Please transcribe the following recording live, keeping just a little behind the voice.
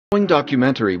The following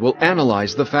documentary will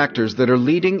analyze the factors that are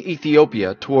leading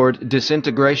Ethiopia toward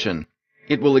disintegration.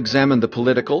 It will examine the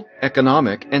political,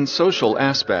 economic, and social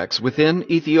aspects within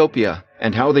Ethiopia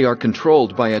and how they are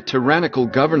controlled by a tyrannical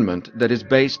government that is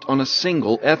based on a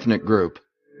single ethnic group.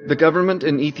 The government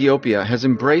in Ethiopia has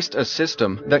embraced a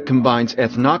system that combines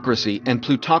ethnocracy and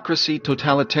plutocracy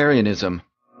totalitarianism.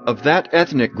 Of that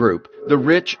ethnic group, the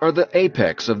rich are the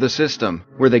apex of the system,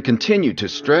 where they continue to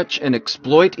stretch and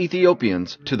exploit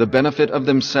Ethiopians to the benefit of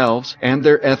themselves and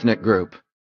their ethnic group.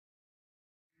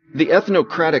 The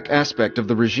ethnocratic aspect of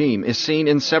the regime is seen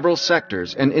in several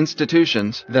sectors and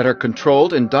institutions that are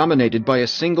controlled and dominated by a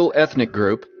single ethnic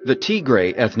group, the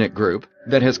Tigray ethnic group,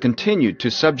 that has continued to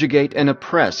subjugate and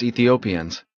oppress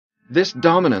Ethiopians. This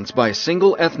dominance by a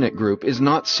single ethnic group is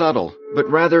not subtle, but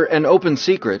rather an open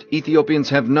secret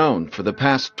Ethiopians have known for the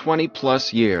past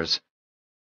 20+ years.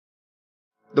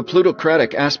 The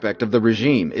plutocratic aspect of the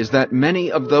regime is that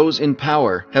many of those in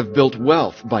power have built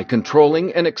wealth by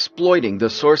controlling and exploiting the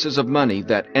sources of money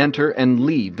that enter and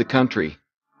leave the country.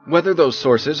 Whether those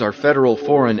sources are federal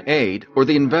foreign aid or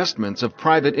the investments of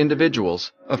private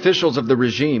individuals, officials of the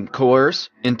regime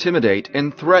coerce, intimidate,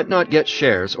 and threaten not get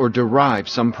shares or derive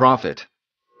some profit.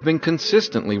 Been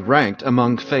consistently ranked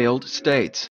among failed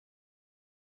states.